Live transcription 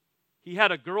He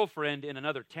had a girlfriend in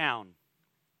another town.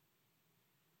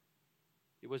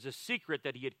 It was a secret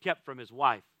that he had kept from his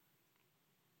wife.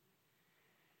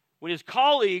 When his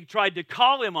colleague tried to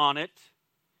call him on it,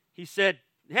 he said,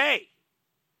 "Hey,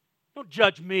 don't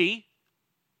judge me."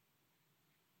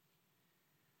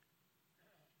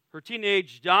 Her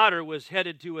teenage daughter was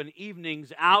headed to an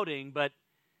evening's outing, but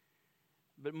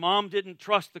Mom didn't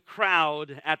trust the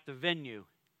crowd at the venue.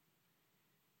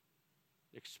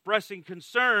 Expressing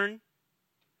concern,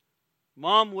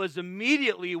 Mom was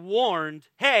immediately warned,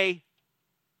 "Hey,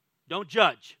 don't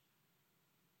judge."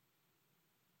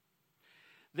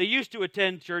 They used to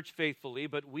attend church faithfully,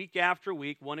 but week after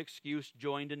week, one excuse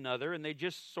joined another, and they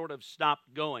just sort of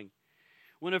stopped going.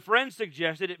 When a friend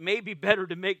suggested it may be better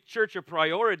to make church a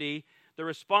priority, the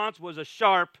response was a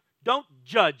sharp, "Don't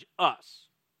judge us."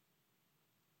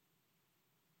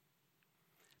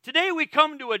 Today we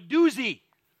come to a doozy.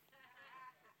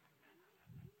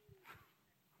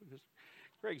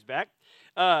 Craig's back.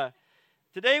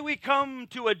 Today we come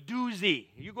to a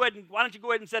doozy. Why don't you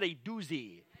go ahead and say a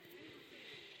doozy?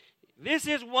 This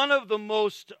is one of the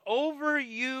most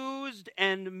overused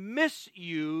and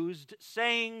misused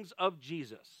sayings of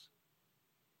Jesus.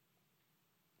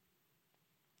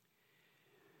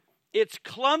 Its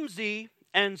clumsy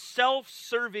and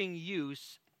self-serving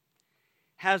use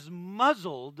has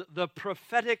muzzled the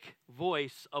prophetic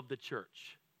voice of the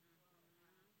church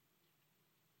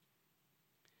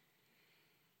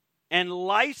and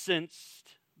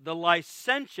licensed the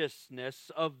licentiousness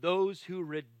of those who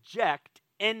reject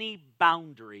any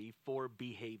boundary for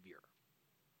behavior.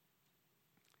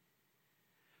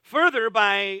 Further,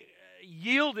 by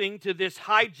yielding to this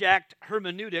hijacked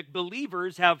hermeneutic,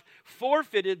 believers have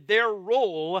forfeited their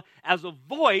role as a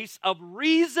voice of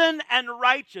reason and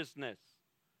righteousness,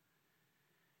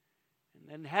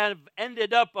 and have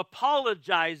ended up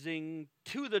apologizing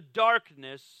to the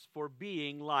darkness for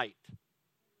being light.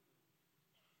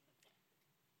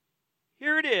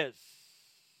 Here it is.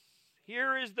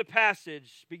 Here is the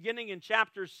passage beginning in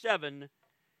chapter 7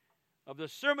 of the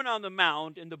Sermon on the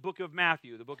Mount in the book of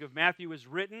Matthew. The book of Matthew is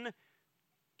written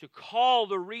to call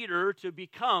the reader to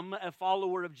become a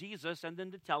follower of Jesus and then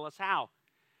to tell us how.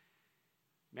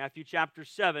 Matthew chapter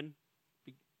 7,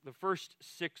 the first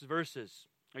 6 verses.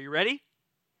 Are you ready?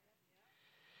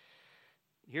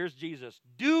 Here's Jesus.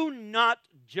 "Do not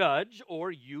judge, or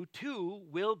you too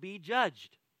will be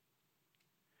judged.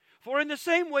 For in the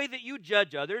same way that you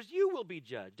judge others, you will be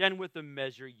judged. And with the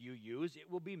measure you use, it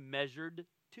will be measured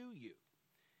to you.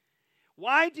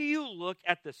 Why do you look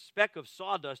at the speck of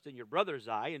sawdust in your brother's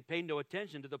eye and pay no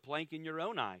attention to the plank in your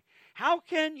own eye? How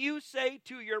can you say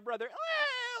to your brother,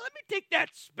 'Let me take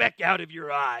that speck out of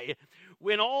your eye,'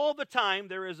 when all the time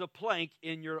there is a plank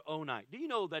in your own eye?" Do you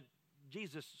know that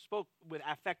Jesus spoke with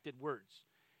affected words?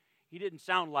 He didn't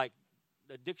sound like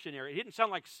a dictionary. He didn't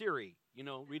sound like Siri,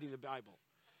 reading the Bible.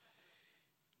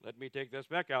 "Let me take the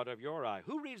speck out of your eye."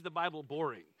 Who reads the Bible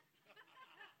boring?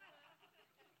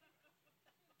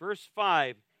 Verse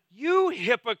 5, "You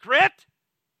hypocrite!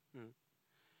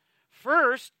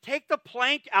 First, take the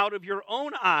plank out of your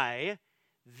own eye,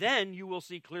 then you will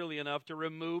see clearly enough to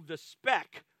remove the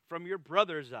speck from your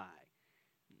brother's eye."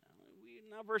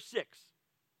 Now verse 6,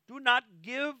 "Do not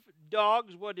give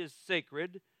dogs what is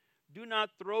sacred. Do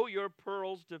not throw your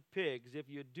pearls to pigs. If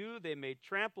you do, they may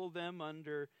trample them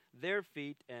under their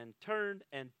feet and turn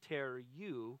and tear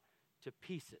you to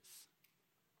pieces."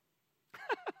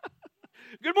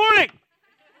 Good morning.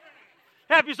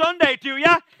 Happy Sunday to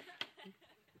you.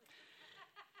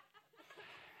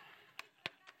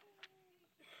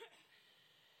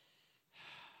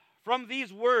 From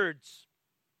these words,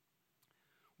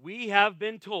 we have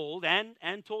been told,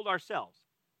 and told ourselves,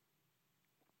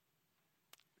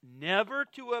 never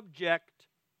to object,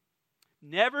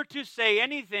 never to say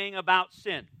anything about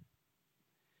sin,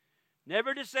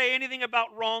 never to say anything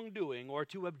about wrongdoing or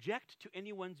to object to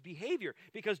anyone's behavior,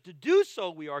 because to do so,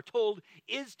 we are told,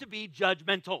 is to be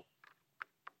judgmental.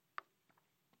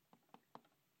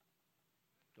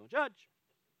 Don't judge.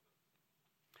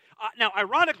 Now,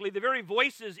 ironically, the very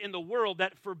voices in the world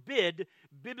that forbid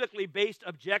biblically based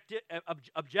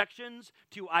objections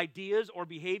to ideas or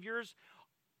behaviors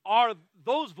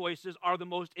those voices are the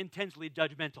most intensely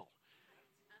judgmental.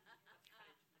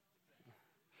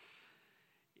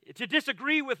 To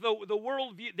disagree with the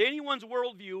worldview, anyone's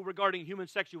worldview regarding human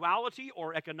sexuality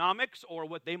or economics or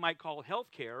what they might call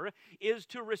healthcare is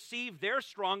to receive their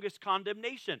strongest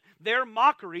condemnation, their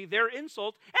mockery, their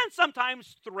insult, and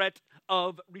sometimes threat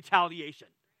of retaliation.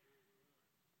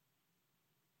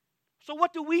 So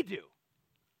what do we do?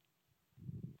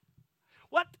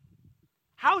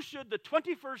 how should the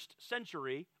 21st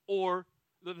century or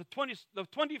the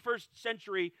 21st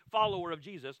century follower of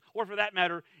Jesus, or for that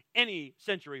matter, any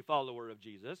century follower of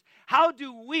Jesus, how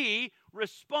do we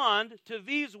respond to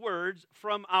these words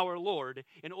from our Lord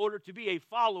in order to be a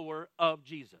follower of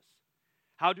Jesus?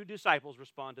 How do disciples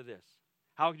respond to this?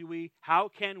 How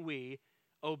can we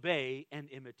obey and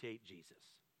imitate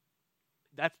Jesus?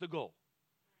 That's the goal.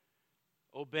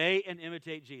 Obey and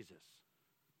imitate Jesus.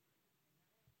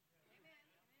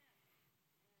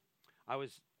 I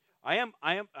would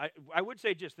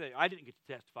say just that I didn't get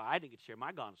to testify. I didn't get to share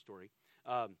my Ghana story.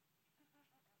 I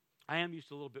am used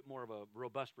to a little bit more of a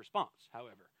robust response,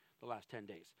 however, the last 10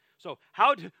 days. So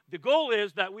the goal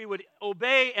is that we would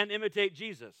obey and imitate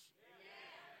Jesus.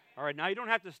 All right, now you don't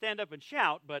have to stand up and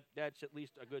shout, but that's at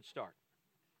least a good start.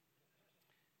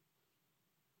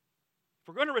 If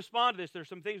we're going to respond to this, there's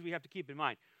some things we have to keep in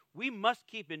mind. We must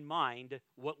keep in mind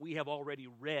what we have already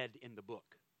read in the book.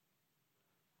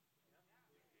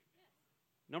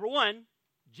 Number one,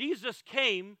 Jesus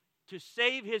came to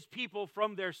save his people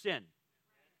from their sin.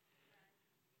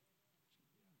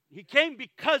 He came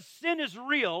because sin is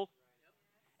real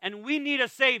and we need a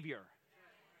Savior.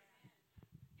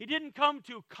 He didn't come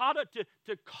to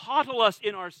coddle us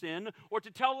in our sin, or to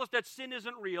tell us that sin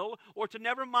isn't real, or to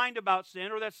never mind about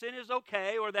sin, or that sin is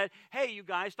okay, or that, hey, you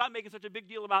guys, stop making such a big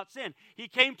deal about sin. He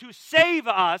came to save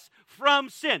us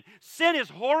from sin. Sin is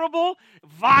horrible,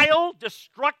 vile,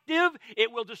 destructive.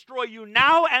 It will destroy you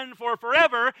now and for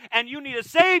forever, and you need a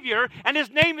Savior, and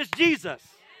his name is Jesus.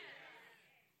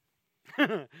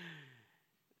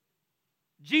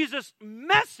 Jesus'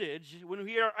 message, when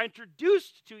we are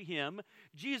introduced to him,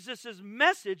 Jesus'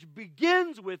 message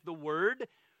begins with the word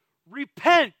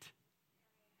repent.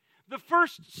 The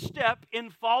first step in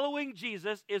following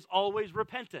Jesus is always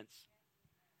repentance.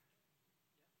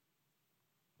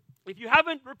 If you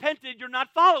haven't repented, you're not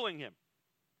following him.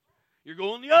 You're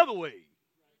going the other way.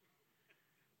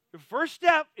 The first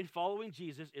step in following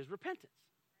Jesus is repentance.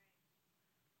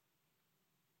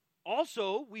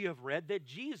 Also, we have read that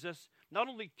Jesus not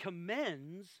only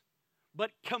commends, but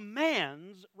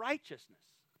commands righteousness.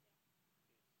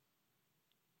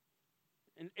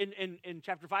 In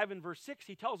chapter 5 and verse 6,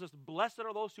 he tells us, blessed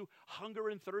are those who hunger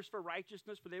and thirst for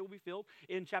righteousness, for they will be filled.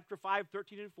 In chapter 5,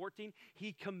 13 and 14,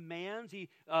 he commands,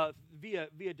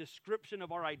 via description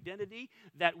of our identity,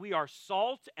 that we are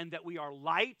salt and that we are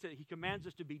light. He commands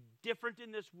us to be different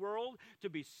in this world, to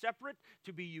be separate,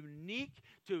 to be unique,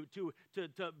 to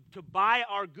by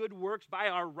our good works, by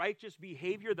our righteous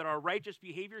behavior, that our righteous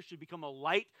behavior should become a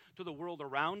light to the world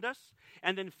around us.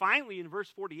 And then finally, in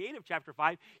verse 48 of chapter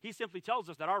 5, he simply tells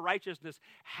us that our righteousness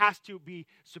has to be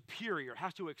superior,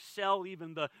 has to excel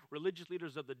even the religious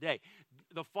leaders of the day.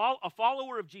 A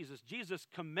follower of Jesus, Jesus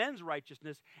commends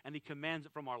righteousness and he commands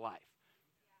it from our life.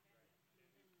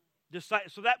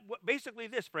 So that basically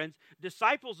this, friends,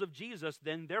 disciples of Jesus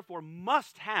then therefore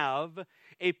must have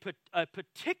a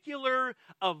particular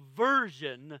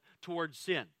aversion towards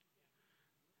sin.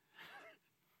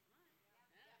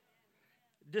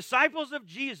 Disciples of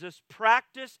Jesus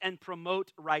practice and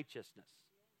promote righteousness.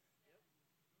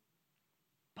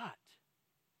 But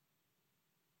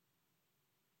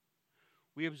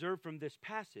we observe from this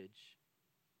passage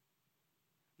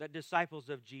that disciples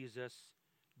of Jesus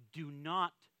do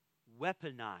not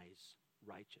weaponize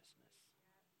righteousness.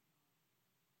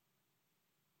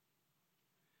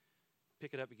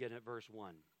 Pick it up again at verse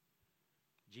 1.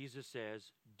 Jesus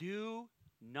says, do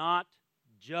not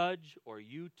judge, or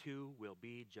you too will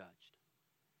be judged.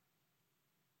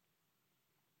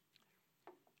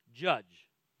 Judge.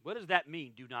 What does that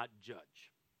mean, do not judge?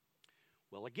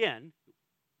 Well, again,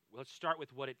 let's start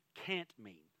with what it can't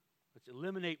mean. Let's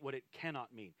eliminate what it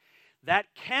cannot mean. That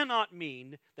cannot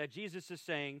mean that Jesus is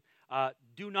saying,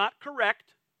 do not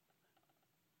correct.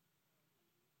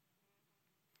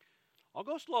 I'll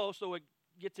go slow so it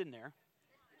gets in there.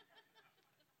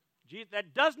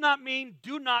 That does not mean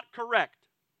do not correct.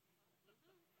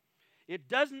 It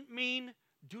doesn't mean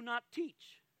do not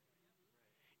teach.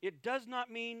 It does not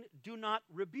mean do not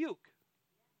rebuke.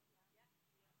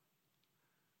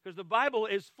 Because the Bible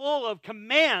is full of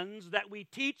commands that we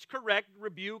teach, correct,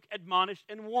 rebuke, admonish,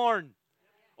 and warn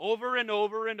over and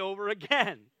over and over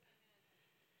again.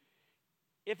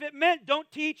 If it meant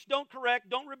don't teach, don't correct,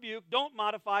 don't rebuke, don't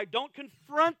modify, don't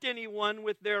confront anyone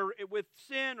with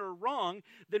sin or wrong,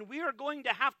 then we are going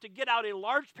to have to get out a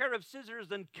large pair of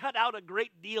scissors and cut out a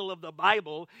great deal of the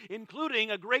Bible, including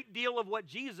a great deal of what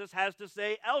Jesus has to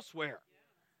say elsewhere.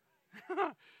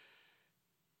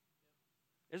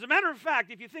 As a matter of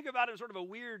fact, if you think about it in sort of a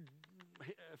weird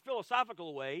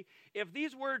philosophical way, if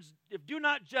these words, if do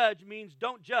not judge means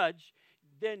don't judge,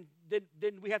 then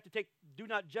we have to take do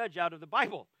not judge out of the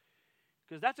Bible,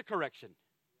 because that's a correction.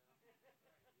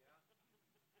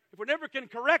 If we never can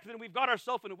correct, then we've got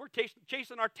ourselves and we're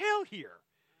chasing our tail here.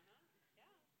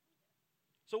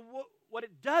 So what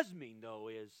it does mean, though,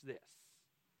 is this.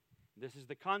 This is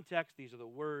the context. These are the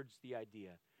words, the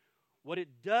idea. What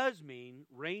it does mean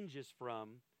ranges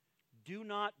from do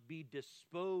not be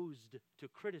disposed to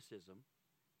criticism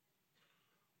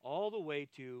all the way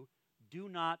to do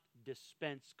not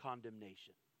dispense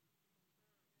condemnation.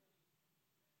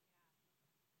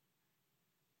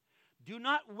 Do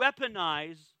not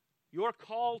weaponize your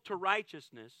call to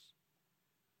righteousness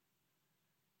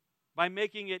by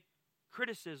making it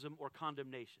criticism or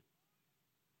condemnation.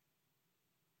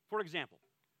 For example,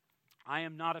 I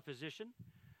am not a physician,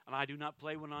 and I do not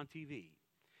play one on TV.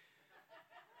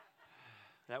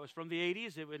 That was from the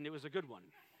 80s, and it was a good one.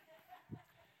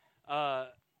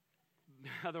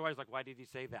 Otherwise, like, why did he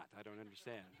say that? I don't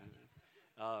understand.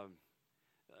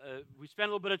 We spent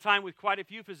a little bit of time with quite a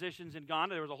few physicians in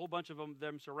Ghana. There was a whole bunch of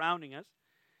them surrounding us.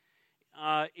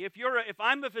 If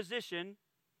I'm a physician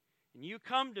and you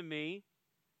come to me,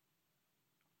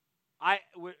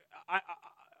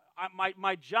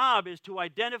 my job is to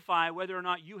identify whether or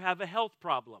not you have a health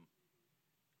problem,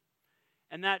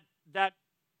 and that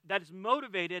is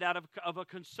motivated out of a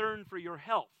concern for your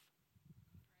health.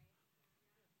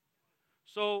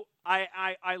 So I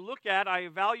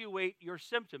evaluate your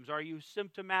symptoms. Are you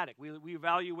symptomatic? We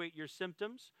evaluate your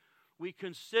symptoms. We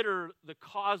consider the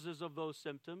causes of those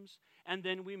symptoms, and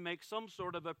then we make some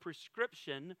sort of a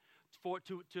prescription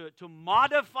to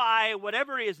modify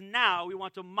whatever is now. We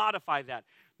want to modify that.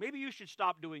 Maybe you should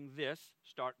stop doing this,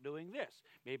 start doing this.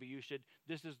 Maybe you should,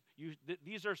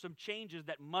 these are some changes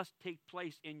that must take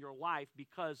place in your life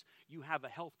because you have a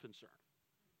health concern.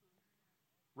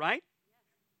 Right?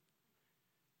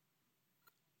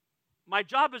 My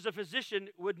job as a physician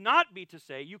would not be to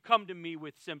say, you come to me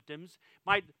with symptoms.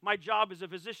 My job as a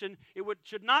physician,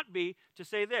 should not be to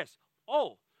say this,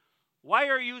 oh, why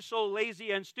are you so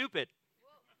lazy and stupid?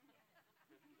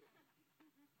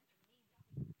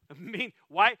 I mean,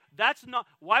 why? That's not.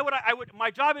 Why would I? My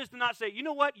job is to not say, you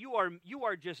know what? You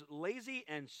are just lazy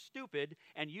and stupid,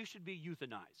 and you should be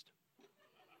euthanized.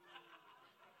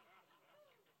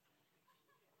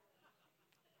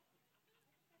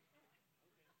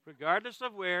 Regardless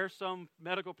of where some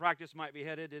medical practice might be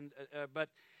headed, but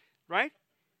right?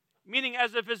 Meaning,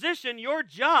 as a physician, your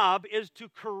job is to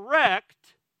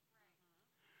correct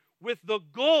with the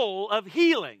goal of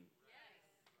healing.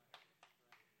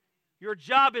 Your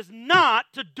job is not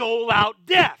to dole out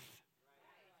death.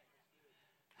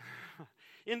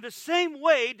 In the same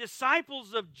way,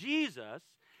 disciples of Jesus,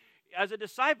 as a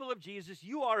disciple of Jesus,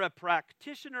 you are a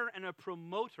practitioner and a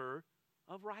promoter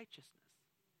of righteousness.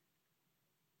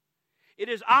 It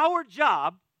is our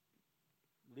job,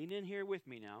 lean in here with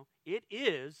me now, it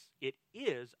is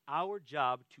our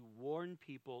job to warn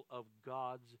people of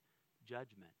God's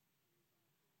judgment.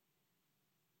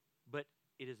 But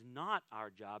it is not our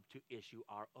job to issue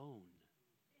our own.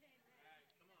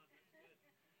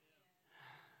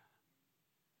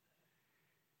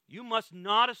 You must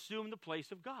not assume the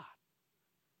place of God.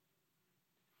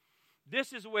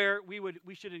 This is where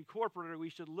we should incorporate, or we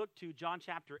should look to John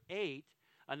chapter 8,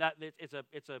 and that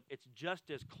it's just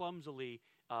as clumsily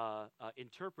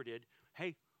interpreted.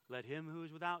 Hey, let him who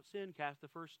is without sin cast the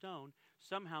first stone.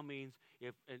 Somehow means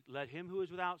let him who is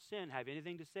without sin have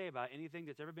anything to say about anything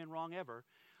that's ever been wrong ever.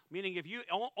 Meaning, if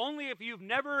you've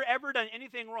never ever done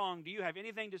anything wrong, do you have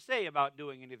anything to say about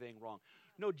doing anything wrong?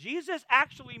 No, Jesus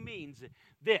actually means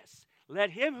this: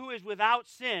 let him who is without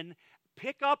sin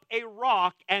pick up a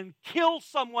rock and kill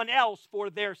someone else for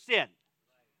their sin.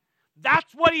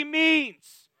 That's what he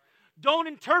means. Don't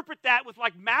interpret that with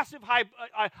like massive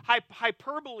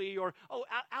hyperbole or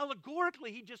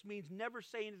allegorically. He just means never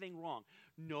say anything wrong.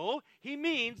 No, he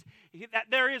means that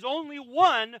there is only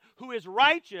one who is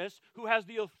righteous, who has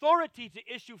the authority to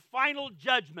issue final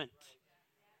judgment.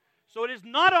 So it is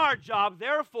not our job,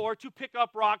 therefore, to pick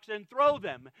up rocks and throw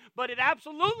them. But it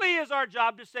absolutely is our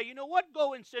job to say, you know what,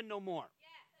 go and sin no more.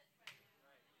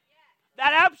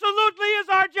 That absolutely is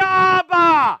our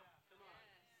job.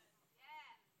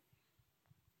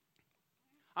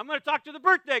 I'm going to talk to the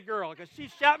birthday girl because she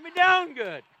shot me down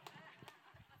good.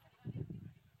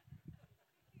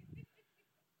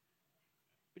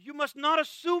 But you must not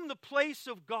assume the place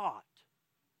of God.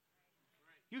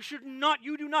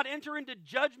 You do not enter into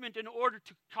judgment in order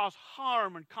to cause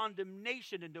harm and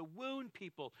condemnation and to wound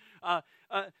people.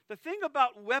 The thing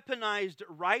about weaponized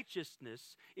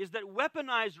righteousness is that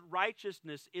weaponized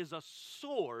righteousness is a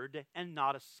sword and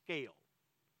not a scale.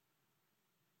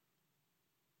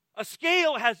 A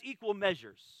scale has equal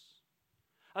measures.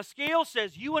 A scale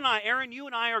says you and I, Aaron, you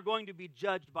and I are going to be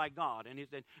judged by God,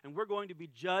 and we're going to be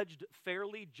judged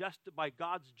fairly just by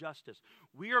God's justice.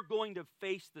 We are going to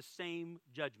face the same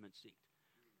judgment seat.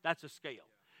 That's a scale.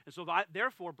 And so,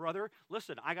 therefore, brother,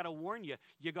 listen, I got to warn you.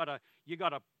 You gotta.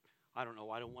 I don't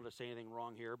know. I don't want to say anything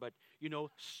wrong here, but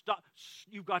stop.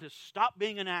 You've got to stop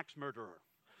being an axe murderer,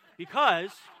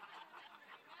 because,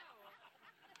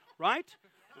 right?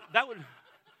 That would.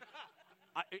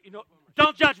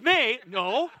 Don't judge me.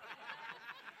 No.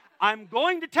 I'm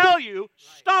going to tell you,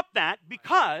 stop that,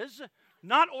 because,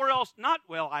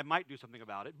 I might do something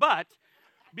about it, but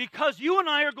because you and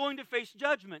I are going to face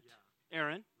judgment,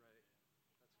 Aaron.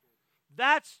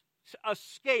 That's a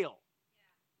scale.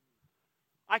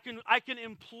 I can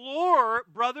implore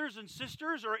brothers and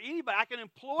sisters or anybody, I can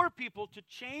implore people to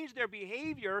change their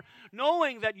behavior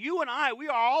knowing that you and I, we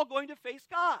are all going to face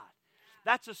God.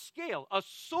 That's a scale. A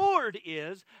sword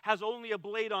has only a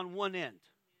blade on one end.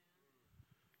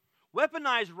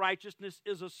 Weaponized righteousness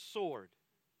is a sword.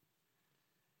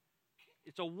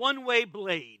 It's a one-way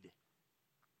blade.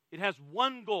 It has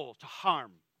one goal, to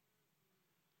harm.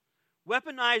 In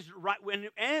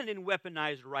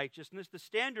weaponized righteousness, the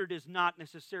standard is not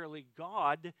necessarily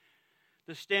God.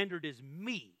 The standard is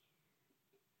me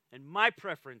and my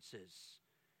preferences.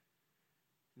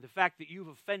 And the fact that you've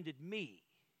offended me.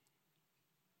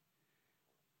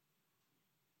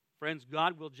 Friends,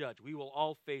 God will judge. We will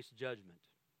all face judgment.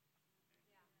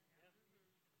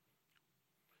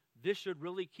 This should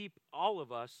really keep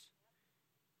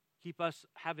us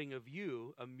having a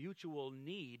mutual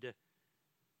need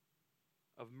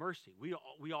of mercy.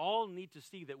 We all need to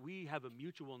see that we have a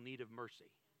mutual need of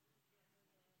mercy.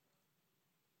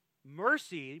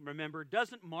 Mercy, remember,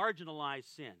 doesn't marginalize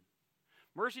sin.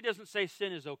 Mercy doesn't say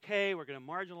sin is okay, we're going to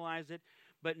marginalize it,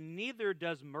 but neither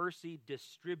does mercy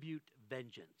distribute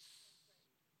vengeance.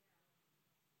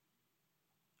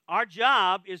 Our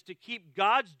job is to keep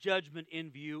God's judgment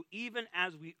in view even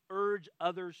as we urge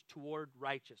others toward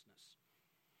righteousness.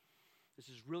 This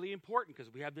is really important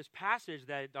because we have this passage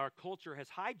that our culture has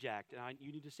hijacked, and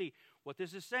you need to see what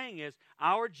this is saying is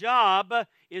our job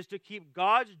is to keep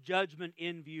God's judgment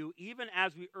in view even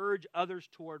as we urge others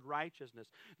toward righteousness.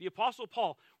 The Apostle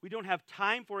Paul, we don't have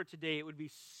time for it today. It would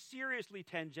be seriously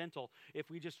tangential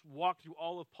if we just walked through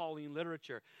all of Pauline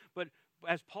literature. But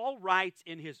as Paul writes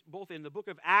both in the book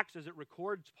of Acts as it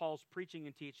records Paul's preaching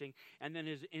and teaching, and then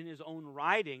in his own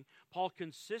writing, Paul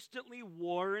consistently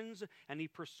warns and he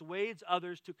persuades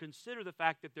others to consider the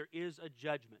fact that there is a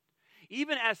judgment.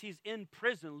 Even as he's in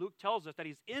prison, Luke tells us that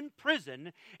he's in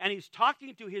prison and he's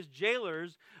talking to his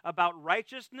jailers about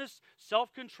righteousness,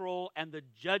 self-control, and the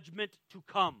judgment to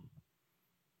come.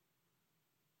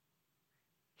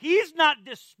 He's not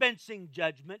dispensing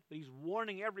judgment, but he's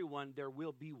warning everyone there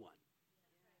will be one.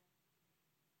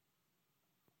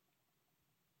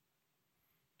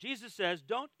 Jesus says,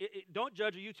 don't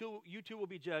judge, or you too will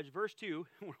be judged. Verse 2,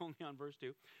 we're only on verse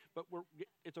 2, but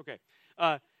it's okay.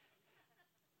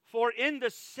 For in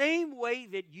the same way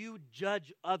that you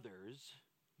judge others,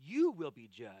 you will be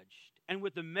judged. And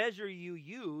with the measure you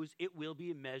use, it will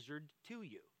be measured to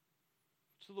you.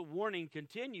 So the warning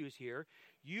continues here.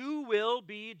 You will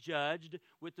be judged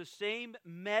with the same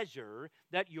measure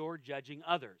that you're judging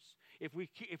others. If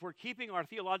we're keeping our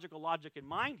theological logic in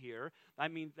mind here,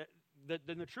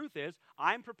 then the truth is,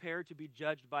 I'm prepared to be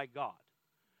judged by God.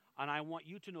 And I want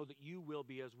you to know that you will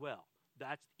be as well.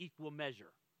 That's equal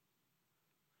measure.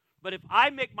 But if I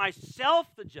make myself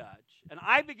the judge, and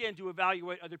I begin to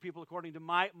evaluate other people according to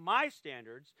my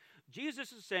standards,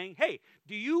 Jesus is saying, hey,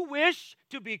 do you wish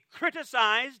to be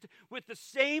criticized with the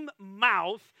same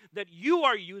mouth that you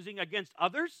are using against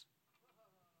others?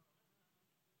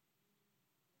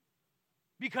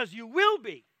 Because you will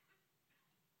be.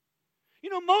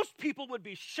 Most people would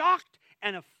be shocked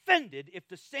and offended if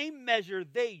the same measure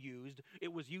they used,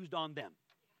 it was used on them.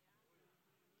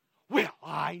 Well,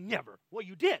 I never. Well,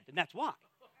 you did, and that's why.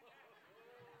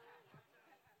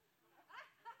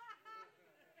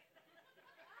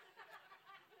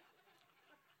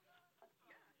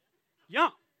 Yeah.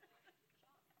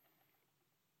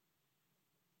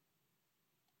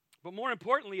 But more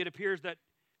importantly, it appears that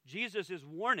Jesus is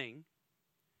warning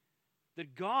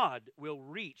that God will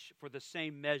reach for the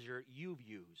same measure you've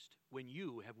used when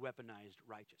you have weaponized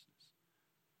righteousness.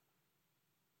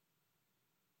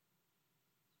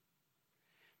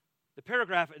 The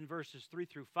paragraph in verses 3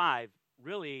 through 5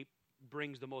 really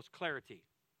brings the most clarity.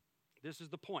 This is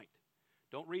the point.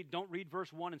 Don't read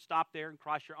verse 1 and stop there and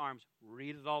cross your arms.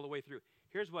 Read it all the way through.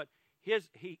 Here's the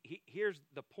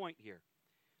point here.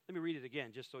 Let me read it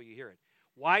again just so you hear it.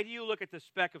 Why do you look at the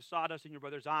speck of sawdust in your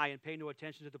brother's eye and pay no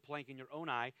attention to the plank in your own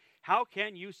eye? How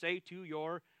can you say to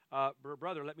your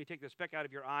brother, let me take the speck out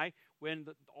of your eye, when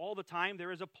all the time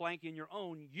there is a plank in your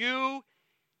own? You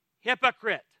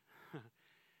hypocrite.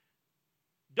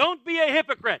 Don't be a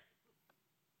hypocrite.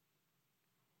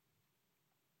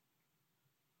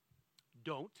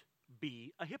 Don't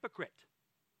be a hypocrite.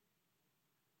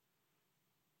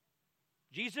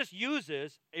 Jesus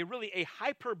uses a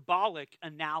hyperbolic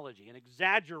analogy, an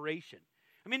exaggeration.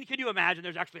 I mean, can you imagine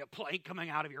there's actually a plank coming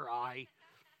out of your eye?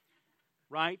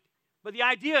 Right? But the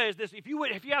idea is this: if you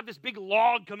have this big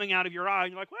log coming out of your eye,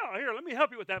 and you're like, well, here, let me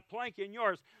help you with that plank in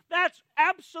yours. That's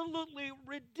absolutely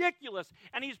ridiculous.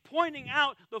 And he's pointing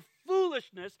out the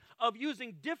foolishness of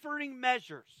using differing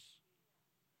measures.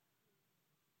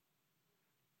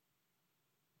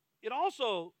 It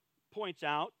also points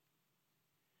out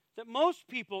that most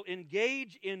people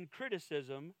engage in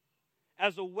criticism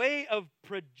as a way of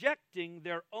projecting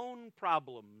their own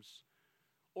problems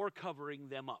or covering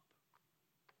them up.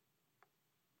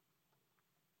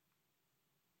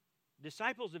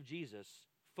 Disciples of Jesus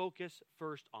focus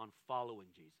first on following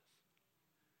Jesus.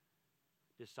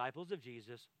 Disciples of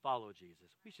Jesus follow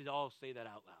Jesus. We should all say that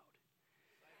out loud.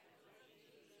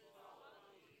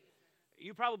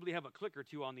 You probably have a click or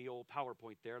two on the old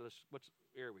PowerPoint there.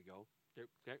 Here we go.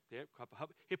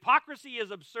 Hypocrisy is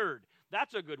absurd.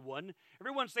 That's a good one.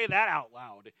 Everyone say that out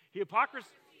loud. Hypocrisy.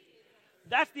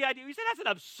 That's the idea. You say that's an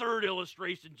absurd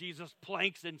illustration. Jesus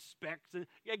planks and specks.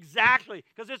 Exactly.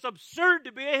 Because it's absurd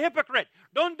to be a hypocrite.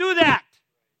 Don't do that.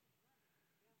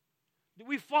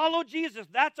 We follow Jesus.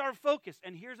 That's our focus.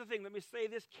 And here's the thing. Let me say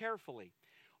this carefully.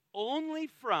 Only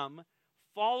from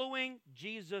following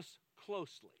Jesus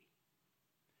closely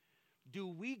do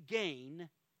we gain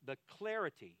the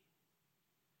clarity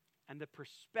and the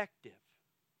perspective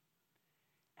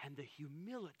and the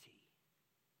humility,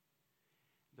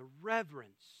 the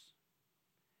reverence,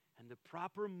 and the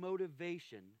proper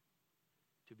motivation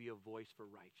to be a voice for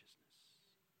righteousness.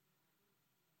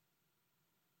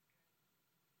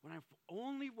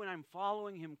 Only when I'm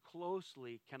following him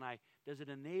closely does it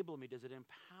enable me, does it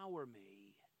empower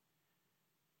me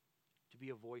to be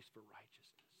a voice for righteousness.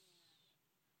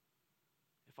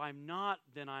 If I'm not,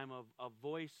 then I'm a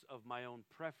voice of my own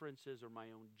preferences or my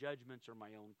own judgments or my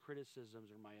own criticisms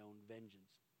or my own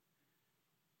vengeance.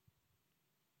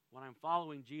 When I'm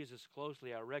following Jesus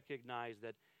closely, I recognize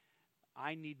that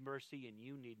I need mercy and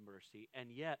you need mercy,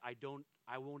 and yet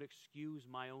I won't excuse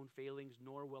my own failings,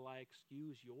 nor will I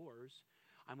excuse yours.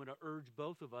 I'm going to urge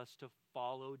both of us to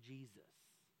follow Jesus.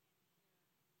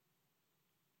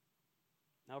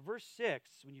 Now, verse 6,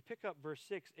 when you pick up verse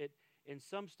 6, in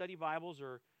some study Bibles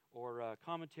or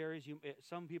commentaries,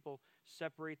 some people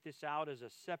separate this out as a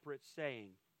separate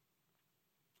saying.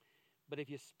 But if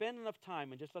you spend enough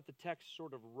time and just let the text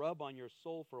sort of rub on your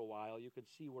soul for a while, you can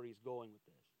see where he's going with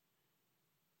this.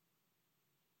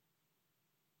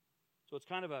 So it's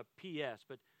kind of a P.S.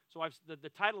 But the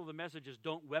title of the message is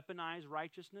 "Don't Weaponize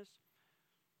Righteousness."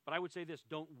 But I would say this: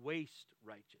 don't waste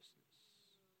righteousness.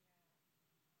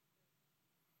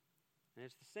 And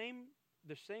it's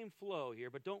the same flow here,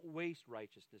 but don't waste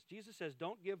righteousness. Jesus says,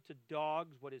 don't give to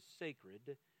dogs what is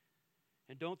sacred,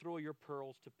 and don't throw your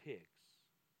pearls to pigs.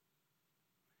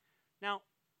 Now,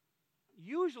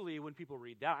 usually when people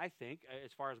read that, I think,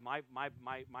 as far as my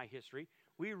history,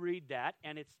 we read that,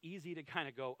 and it's easy to kind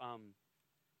of go,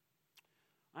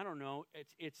 I don't know.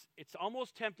 It's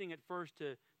almost tempting at first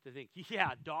to think,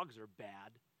 yeah, dogs are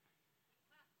bad.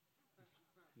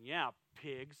 Yeah,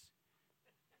 pigs.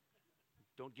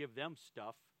 Don't give them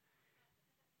stuff.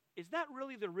 Is that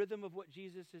really the rhythm of what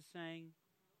Jesus is saying?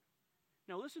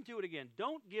 Now listen to it again.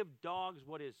 Don't give dogs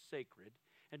what is sacred,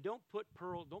 and don't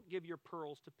give your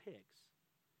pearls to pigs.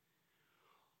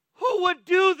 Who would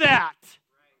do that?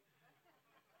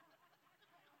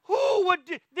 Who would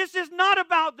do? This is not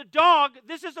about the dog.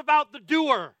 This is about the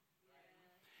doer.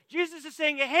 Jesus is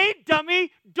saying, hey,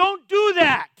 dummy, don't do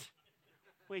that.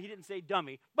 Well, he didn't say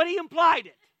dummy, but he implied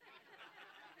it.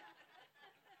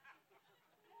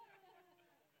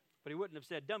 But he wouldn't have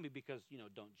said dummy because,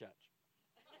 don't judge.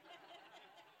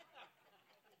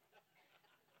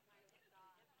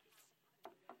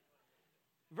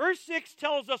 Verse 6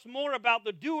 tells us more about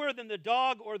the doer than the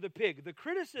dog or the pig. The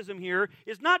criticism here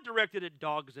is not directed at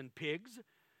dogs and pigs.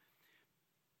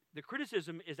 The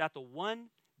criticism is at the one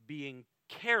being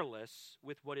careless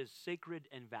with what is sacred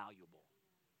and valuable.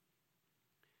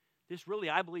 This really,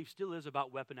 I believe, still is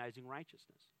about weaponizing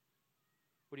righteousness.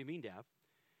 What do you mean, Dav?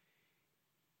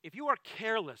 If you are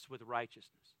careless with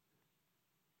righteousness,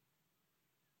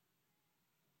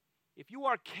 if you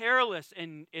are careless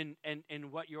in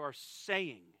what you are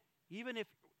saying, even if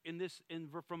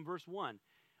from verse 1,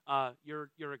 you're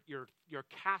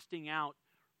casting out,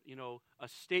 a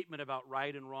statement about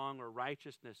right and wrong or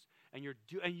righteousness, and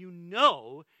you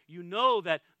know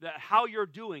that how you're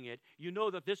doing it, you know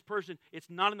that this person, it's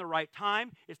not in the right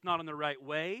time, it's not in the right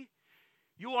way.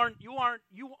 You aren't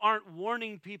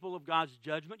warning people of God's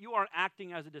judgment. You aren't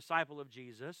acting as a disciple of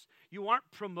Jesus. You aren't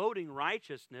promoting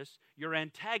righteousness. You're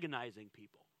antagonizing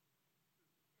people.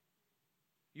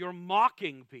 You're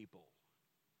mocking people.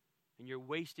 And you're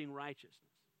wasting righteousness.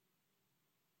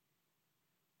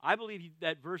 I believe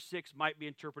that verse 6 might be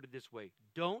interpreted this way.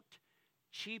 Don't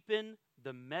cheapen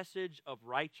the message of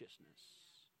righteousness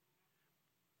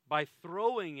by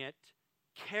throwing it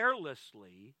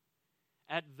carelessly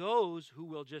at those who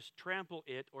will just trample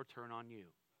it or turn on you.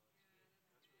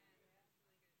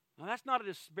 Now, that's not a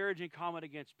disparaging comment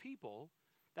against people.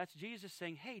 That's Jesus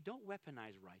saying, hey, don't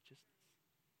weaponize righteousness.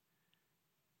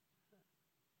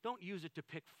 Don't use it to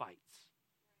pick fights.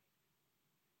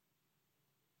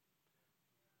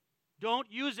 Don't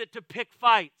use it to pick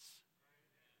fights.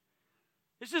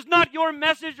 This is not your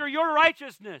message or your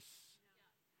righteousness.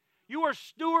 You are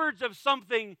stewards of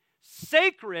something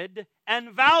sacred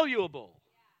and valuable.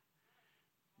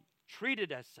 Treat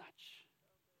it as such.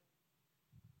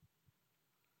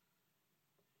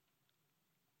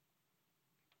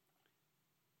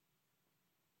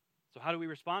 So how do we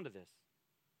respond to this?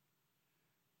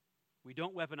 We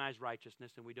don't weaponize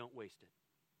righteousness and we don't waste it.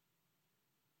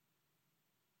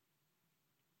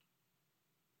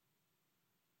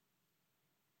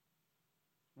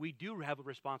 We do have a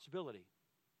responsibility.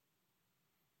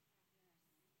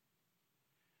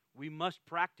 We must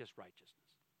practice righteousness.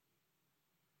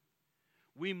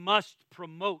 We must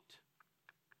promote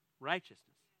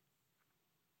righteousness.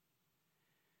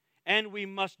 And we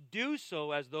must do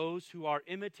so as those who are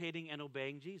imitating and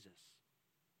obeying Jesus.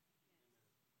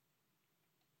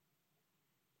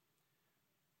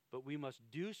 But we must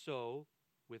do so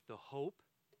with the hope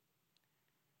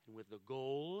and with the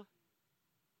goal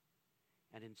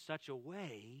and in such a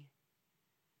way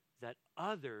that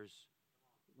others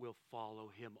will follow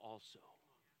him also.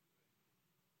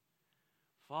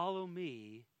 Follow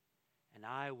me, and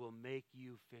I will make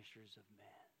you fishers of men.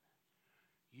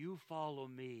 You follow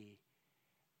me,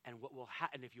 and what will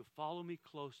happen, if you follow me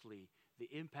closely, the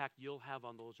impact you'll have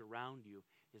on those around you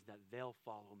is that they'll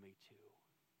follow me too.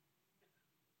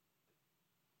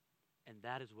 And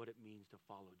that is what it means to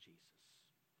follow Jesus.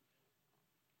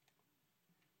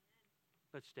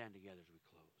 Let's stand together as we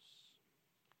close.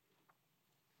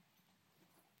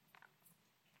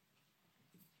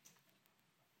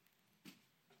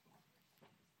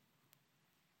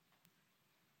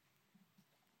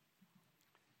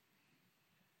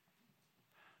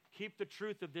 Keep the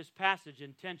truth of this passage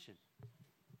in tension.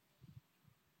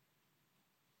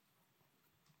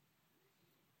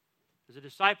 As a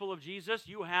disciple of Jesus,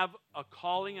 you have a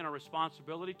calling and a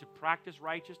responsibility to practice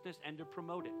righteousness and to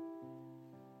promote it.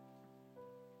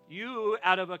 You,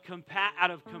 out of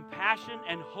compassion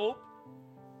and hope,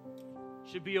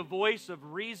 should be a voice of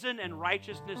reason and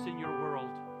righteousness in your world.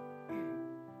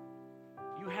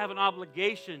 You have an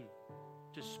obligation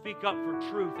to speak up for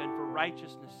truth and for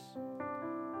righteousness.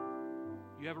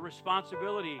 You have a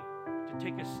responsibility to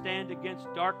take a stand against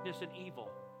darkness and evil.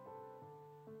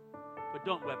 But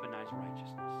don't weaponize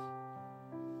righteousness.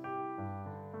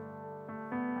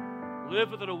 Live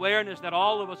with an awareness that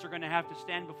all of us are going to have to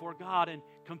stand before God and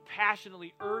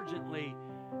compassionately, urgently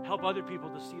help other people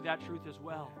to see that truth as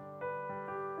well.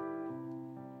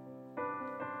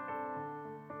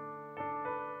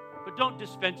 But don't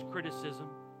dispense criticism.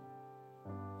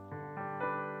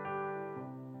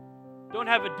 Don't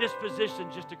have a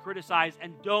disposition just to criticize,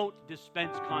 and don't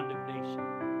dispense condemnation.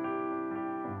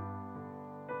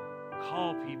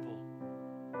 Call people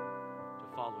to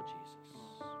follow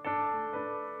Jesus.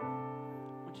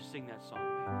 Why don't you sing that song,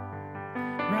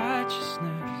 baby?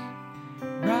 Righteousness,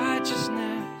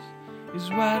 righteousness is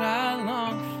what I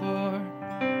long for.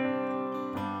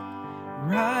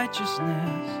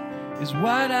 Righteousness is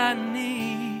what I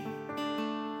need.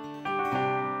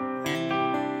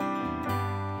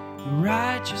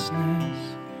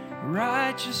 Righteousness,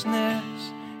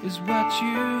 righteousness is what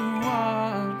you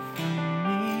want from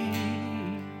me.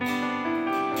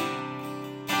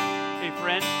 Hey,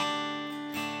 friend,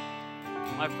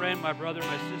 my brother,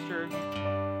 my sister,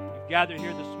 you've gathered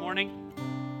here this morning,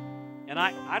 and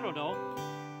I don't know,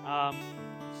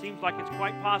 seems like it's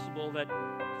quite possible that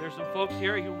there's some folks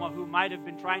here who might have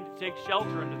been trying to take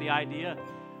shelter under the idea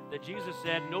that Jesus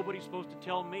said, nobody's supposed to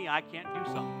tell me I can't do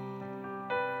something.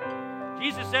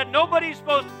 Jesus said, nobody's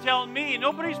supposed to tell me,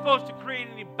 nobody's supposed to create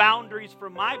any boundaries for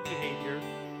my behavior.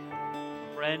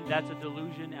 Friend, that's a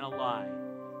delusion and a lie.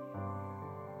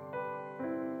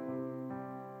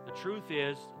 The truth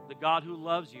is, the God who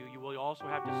loves you, you will also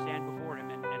have to stand before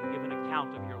Him and give an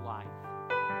account of your life.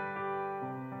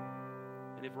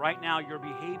 And if right now your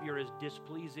behavior is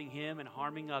displeasing Him and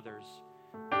harming others,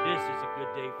 this is a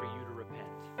good day for you to repent.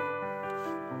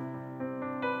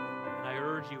 And I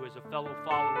urge you as a fellow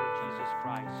follower of Jesus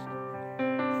Christ to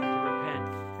repent.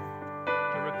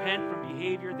 To repent from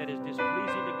behavior that is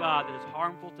displeasing to God, that is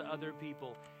harmful to other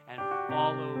people, and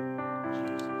follow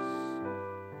Jesus.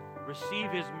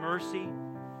 Receive His mercy,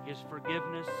 His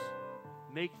forgiveness,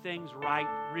 make things right,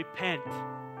 repent,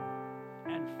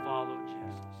 and follow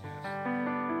Jesus.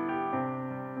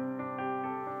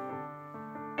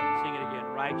 Sing it again.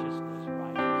 Righteousness,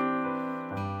 righteousness.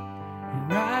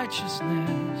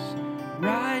 Righteousness,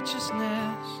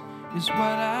 righteousness is what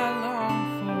I long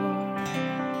for.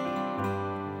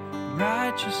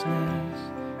 Righteousness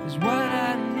is what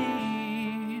I need.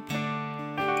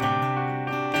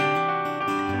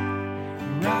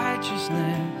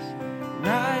 Righteousness,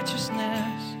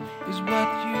 righteousness is what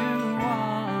you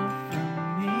want from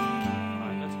me. All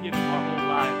right, let's give Him our whole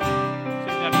lives.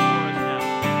 Sing that before us now.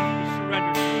 We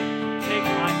surrender to Him. Take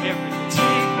my everything.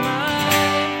 Take my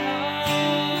heart,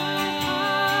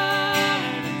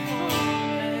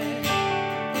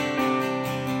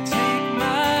 take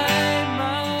my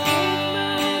mind,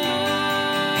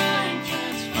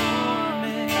 transform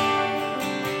it.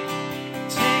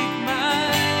 Take my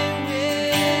will,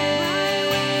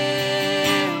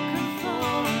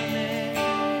 conform it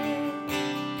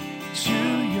to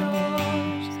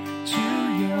yours,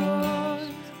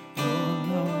 oh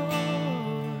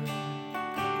Lord.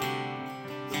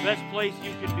 The best place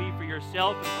you can be for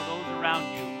yourself and for those around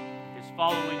you is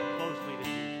following closely to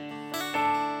Jesus.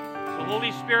 So,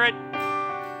 Holy Spirit,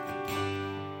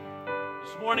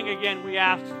 this morning again we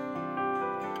ask,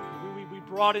 we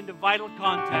brought into vital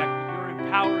contact with your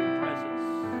empowering presence.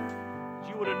 That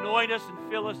you would anoint us and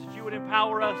fill us, that you would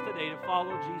empower us today to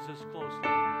follow Jesus closely.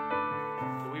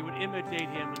 That we would imitate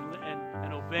Him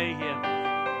and obey Him.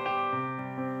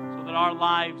 So that our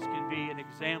lives can be an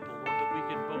example, Lord, that we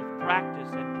can both practice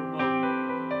and promote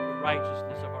the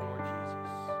righteousness of our Lord Jesus.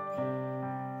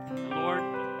 And Lord,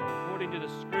 according to the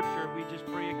Scripture, we just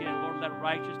pray again, Lord, let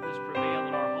righteousness prevail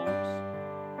in our homes.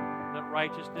 Let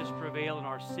righteousness prevail in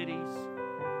our cities,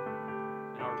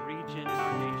 in our region, in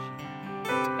our nation.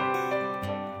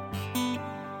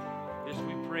 This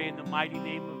we pray in the mighty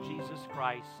name of Jesus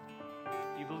Christ.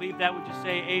 If you believe that, would you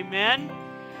say amen?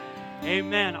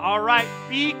 Amen. All right.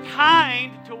 Be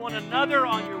kind to one another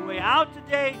on your way out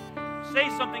today. Say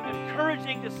something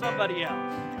encouraging to somebody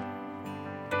else.